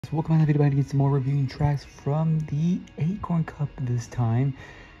So welcome to the video. I'm going to get some more reviewing tracks from the Acorn Cup this time.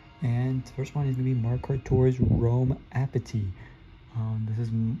 And the first one is going to be Mario Kart Tour's Rome Apathy. This is,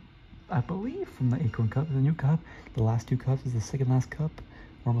 I believe, from the Acorn Cup. It's a new cup. The last two cups is the second last cup.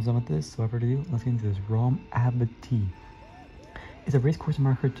 We're almost done with this, so without further ado, let's get into this. Rome Apathy. It's a race course in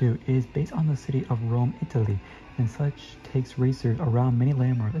Mario Kart 2. It is based on the city of Rome, Italy, and such takes racers around many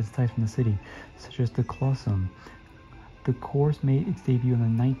landmarks and sites from the city, such as the Colosseum. The course made its debut on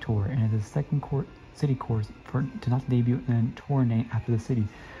the Night Tour and is the second city course to not debut in a tour name after the city,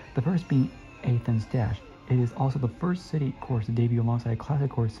 the first being Athens Dash. It is also the first city course to debut alongside a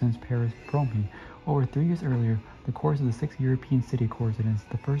classic course since Paris Bromby. Over 3 years earlier, the course is the 6th European city course and is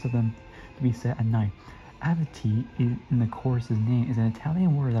the first of them to be set at night. Apathy in the course's name is an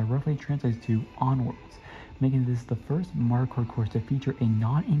Italian word that roughly translates to onwards, making this the first Mario Kart course to feature a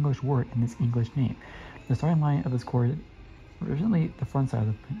non-English word in its English name. The starting line of this course originally the front side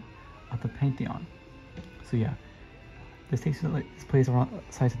of the Pantheon. So yeah, this takes place around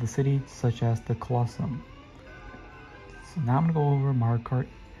sites of the city, such as the Colosseum. So now I'm gonna go over Mario Kart,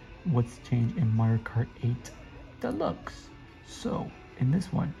 what's changed in Mario Kart 8 Deluxe. So in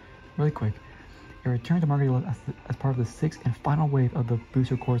this one, really quick, it returns to Mario Kart Deluxe as part of the 6th and final wave of the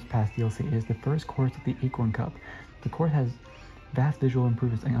Booster Course Pass DLC. It is the first course of the Acorn Cup. The course has vast visual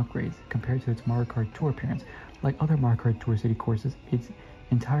improvements and upgrades compared to its Mario Kart Tour appearance. Like other Mario Kart Tour city courses, its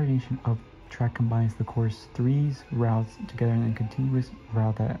entire nation of track combines the course 3's routes together in a continuous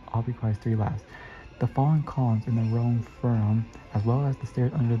route that occupies 3 laps. The fallen columns in the Rome Forum, as well as the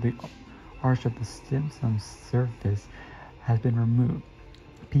stairs under the arch of the Simpson surface, has been removed.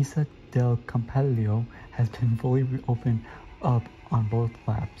 Pista del Campiglio has been fully opened up on both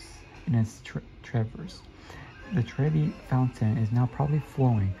laps in its traverse. The Trevi fountain is now probably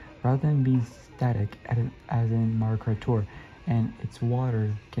flowing rather than being static as in Mario Kart Tour, and its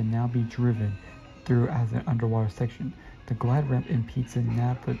water can now be driven through as an underwater section. The glide ramp in Pizza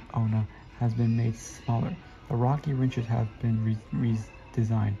Napoleone has been made smaller. The rocky wrenches have been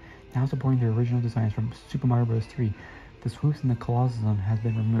redesigned, now supporting the original designs from Super Mario Bros. 3. The swoops in the Colosseum has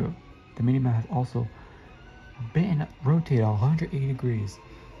been removed. The minimap has also been rotated 180 degrees.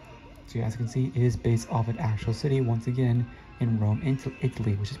 So as you can see, it is based off an actual city, once again, in Rome,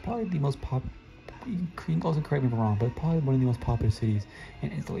 Italy, which is probably the most you can also correct me if I'm wrong, but probably one of the most popular cities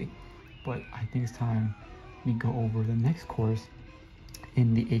in Italy. But I think it's time we go over the next course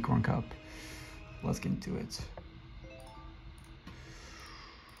in the Acorn Cup. Let's get into it.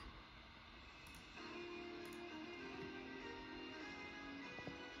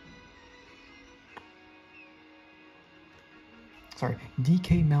 Sorry,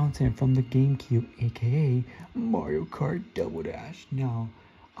 DK Mountain from the GameCube, aka Mario Kart Double Dash. Now,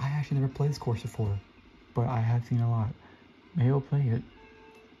 I actually never played this course before, but I have seen a lot. Maybe I'll play it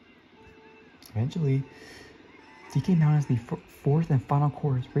eventually. DK Mountain is the fourth and final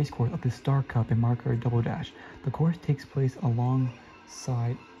race course of the Star Cup in Mario Kart Double Dash. The course takes place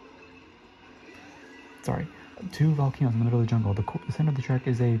alongside two volcanoes in the middle of the jungle. The center of the track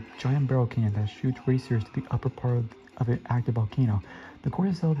is a giant barrel cannon that shoots racers to the upper part of an active volcano. The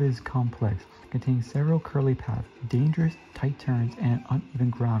course itself is complex, containing several curly paths, dangerous tight turns, and uneven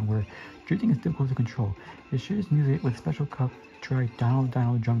ground where drifting is difficult to control. It shares music with special cup track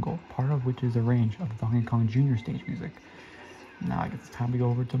Dino Jungle, part of which is a range of the Donkey Kong Jr. stage music. Now I guess it's time to go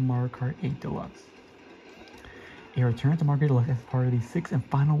over to Mario Kart 8 Deluxe. It returns to Mario Kart Deluxe as part of the 6th and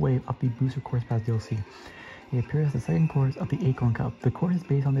final wave of the Booster Course Pass DLC. It appears as the second course of the Acorn Cup. The course is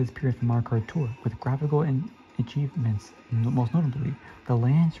based on the experience from Mario Kart Tour, with graphical and achievements. Most notably, the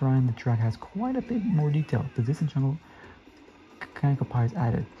land surrounding the track has quite a bit more detail. The distant jungle mechanical pie is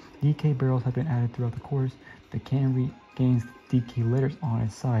added. DK barrels have been added throughout the course. The cannon regains DK letters on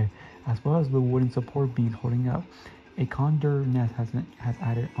its side, as well as the wooden support beams holding up. A condor nest has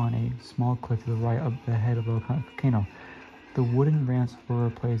added on a small cliff to the right of the head of the volcano. The wooden ramps were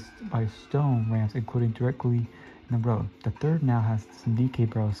replaced by stone ramps, including directly in the road. The third now has some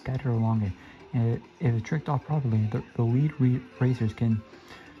DK barrels scattered along it, and if it's tricked off properly, the lead racers can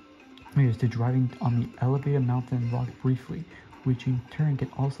to driving on the elevated mountain rock briefly, which in turn can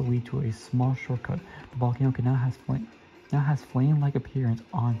also lead to a small shortcut. The volcano now has flame-like appearance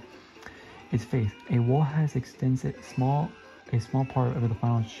on its face. A wall has extended a small part of the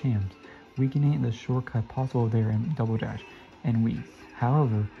final shams, weakening the shortcut possible there in Double Dash and Wii.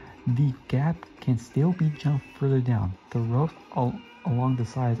 However, the gap can still be jumped further down. The ropes along the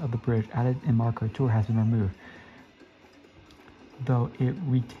sides of the bridge added in Mario Kart Tour has been removed, though it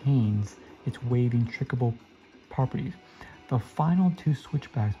retains its waving trickable properties. The final two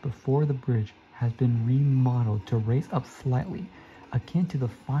switchbacks before the bridge has been remodeled to raise up slightly, akin to the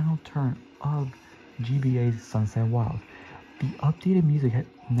final turn of GBA's Sunset Wild. The updated music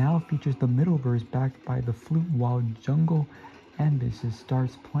now features the middle verse backed by the flute while Jungle Ambitious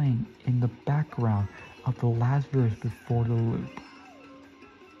starts playing in the background of the last verse before the loop.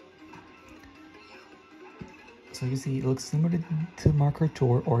 So you see, it looks similar to Marker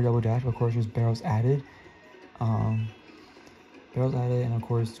Tour or Double Dash, but of course there's barrels added. And of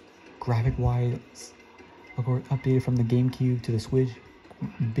course graphic-wise, of course updated from the GameCube to the Switch,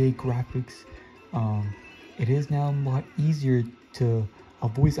 big graphics. It is now a lot easier to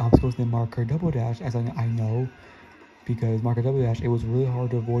avoid obstacles than Marker Double Dash, as I know, because Marker Double Dash, it was really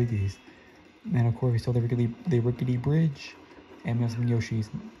hard to avoid these. And of course we saw the rickety bridge, and we have some Yoshis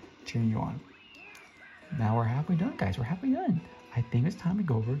cheering you on. Now we're halfway done, guys. We're halfway done. I think it's time to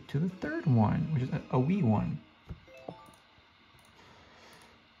go over to the third one, which is a Wii one.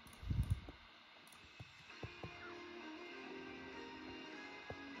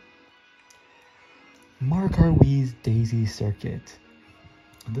 Mario Kart Wii's Daisy Circuit.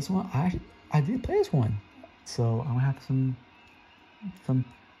 This one, I did play this one, so I'm gonna have some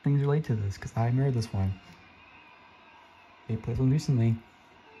things related to this because I remember this one. They played this one recently.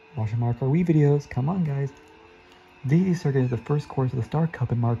 Watching Mario Kart Wii videos, come on guys. Daisy Circuit is the first course of the Star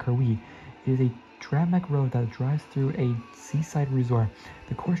Cup in Mario Kart Wii. It is a dramatic road that drives through a seaside resort.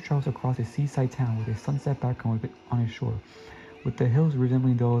 The course travels across a seaside town with a sunset background on its shore, with the hills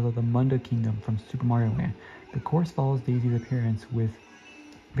resembling those of the Munda Kingdom from Super Mario Land. The course follows Daisy's appearance with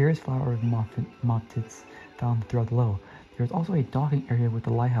various flower motifs found throughout the level. There is also a docking area with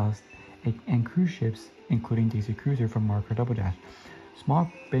the lighthouse and cruise ships, including Daisy Cruiser from Mario Kart Double Dash.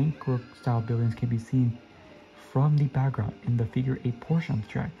 Small Bangkok-style buildings can be seen from the background in the Figure 8 portion of the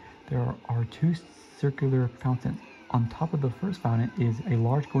track. There are two circular fountains. On top of the first fountain is a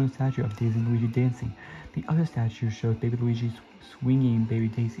large golden statue of Daisy and Luigi dancing. The other statue shows baby Luigi swinging baby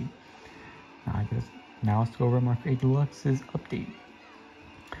Daisy. Now let's go over Mario Kart 8 Deluxe's update.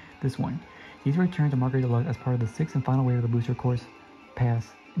 This one. These return to Mario Kart Deluxe as part of the sixth and final wave of the Booster Course Pass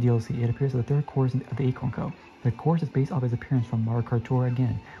DLC. It appears as the third course of the Acorn Cup. The course is based off its appearance from Mario Kart Tour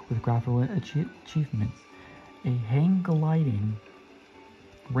again, with graphical achievements. A hang gliding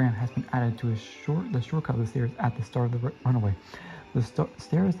ramp has been added to the shortcut of the stairs at the start of the runaway. The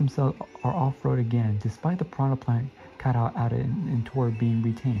stairs themselves are off-road again, despite the Piranha Plant cutout added in Tour being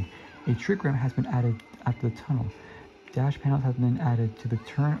retained. A trick ramp has been added at the tunnel. Dash panels have been added to the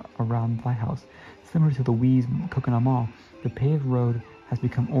turn around lighthouse. Similar to the Wii's Coconut Mall, the paved road has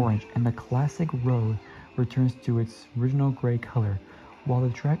become orange, and the classic road returns to its original gray color. While the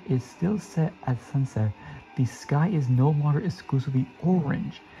track is still set at sunset, the sky is no longer exclusively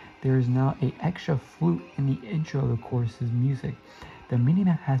orange. There is now an extra flute in the intro of the course's music. The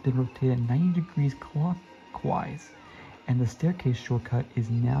minimap has been rotated 90 degrees clockwise, and the staircase shortcut is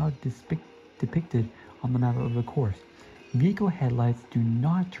now depicted on the map of the course. Vehicle headlights do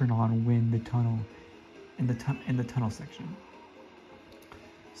not turn on when the tunnel in the tunnel section.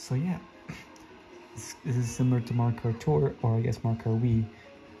 So yeah, this is similar to Mario Kart Tour, or I guess Mario Kart Wii,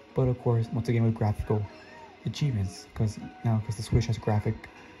 but of course once again with graphical achievements, because the Switch has graphic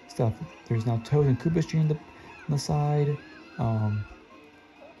stuff. There's now Toad and Koopa Tree on the side,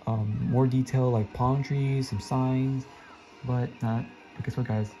 more detail like palm trees, some signs, but guess what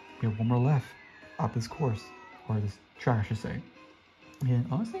guys, we have one more left at this course, or this track I should say, and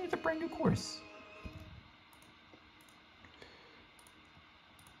honestly it's a brand new course.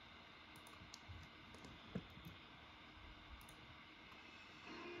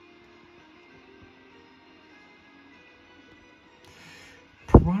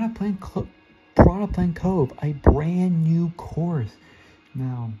 Piranha Plant Cove, a brand new course.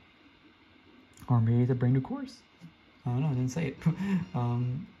 Now, or maybe it's a brand new course. I don't know, I didn't say it.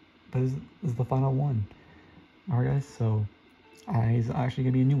 But this is the final one. Alright guys, so it's actually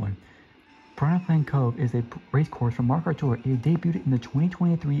gonna be a new one. Piranha Plant Cove is a race course from Mario Kart Tour. It debuted in the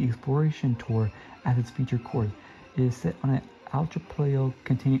 2023 Exploration Tour as its featured course. It is set on an archipelago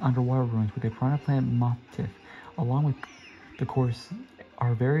containing underwater ruins with a Piranha Plant motif. Along with the course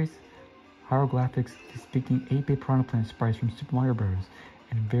are various hieroglyphics depicting 8-bit Piranha Plant sprites from Super Mario Bros.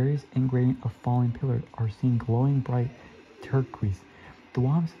 And various engravings of falling pillars are seen glowing bright turquoise.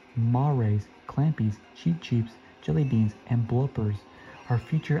 Thwomps, Mares, Clampies, Cheep Cheeps, Jelly Beans, and Bloopers are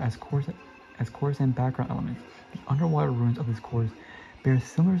featured as course and background elements. The underwater ruins of this course bear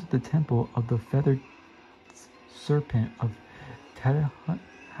similar to the temple of the feathered serpent of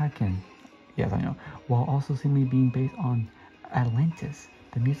Tatahaken. Yes, I know. While also seemingly being based on Atlantis.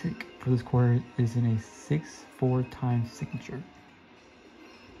 The music for this course is in a 6/4 time signature.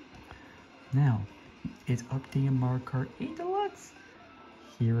 Now, it's updating Mario Kart 8 Deluxe.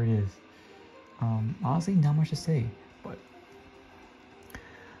 here it is. Honestly, not much to say, but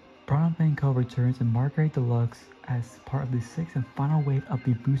Brown Co returns in Marguerite Deluxe as part of the 6th and final wave of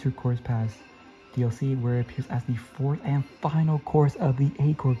the Booster Course Pass DLC, where it appears as the 4th and final course of the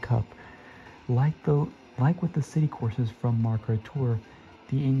Acorn Cup. Like with the city courses from Mario Kart Tour,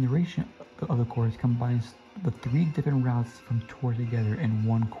 the narration of the course combines the 3 different routes from Tour together in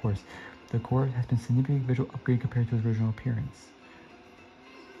one course. The course has been significantly visual upgrade compared to its original appearance.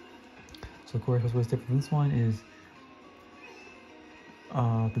 So of course, what's different from this one is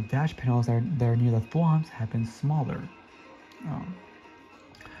the dash panels that are near the thwomps have been smaller,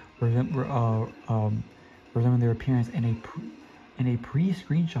 resembling their appearance in a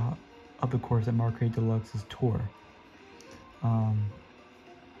pre-screenshot of the course at Mario Kart Deluxe's tour.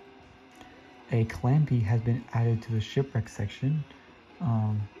 A clampy has been added to the shipwreck section.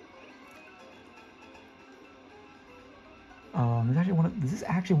 This is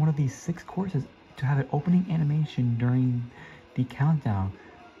actually one of these 6 courses to have an opening animation during the countdown,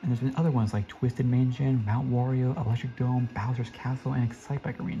 and there's been other ones like Twisted Mansion, Mount Wario, Electric Dome, Bowser's Castle, and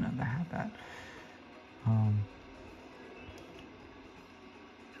Excitebike Arena that have that.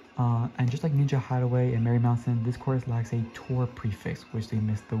 And just like Ninja Hideaway and Merry Mountain, this course lacks a tour prefix, which they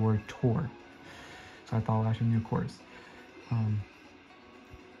missed the word tour. So I thought it was actually a new course.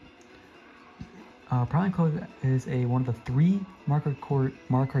 Prime Code is one of the 3 Mario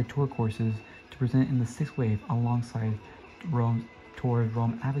Kart Tour courses to present in the 6th wave, alongside towards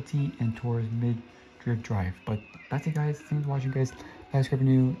Rome Avity and towards Mid-Drift Drive. But that's it, guys. Thanks for watching, guys. Subscribe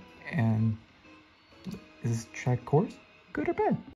new. And is this track course good or bad?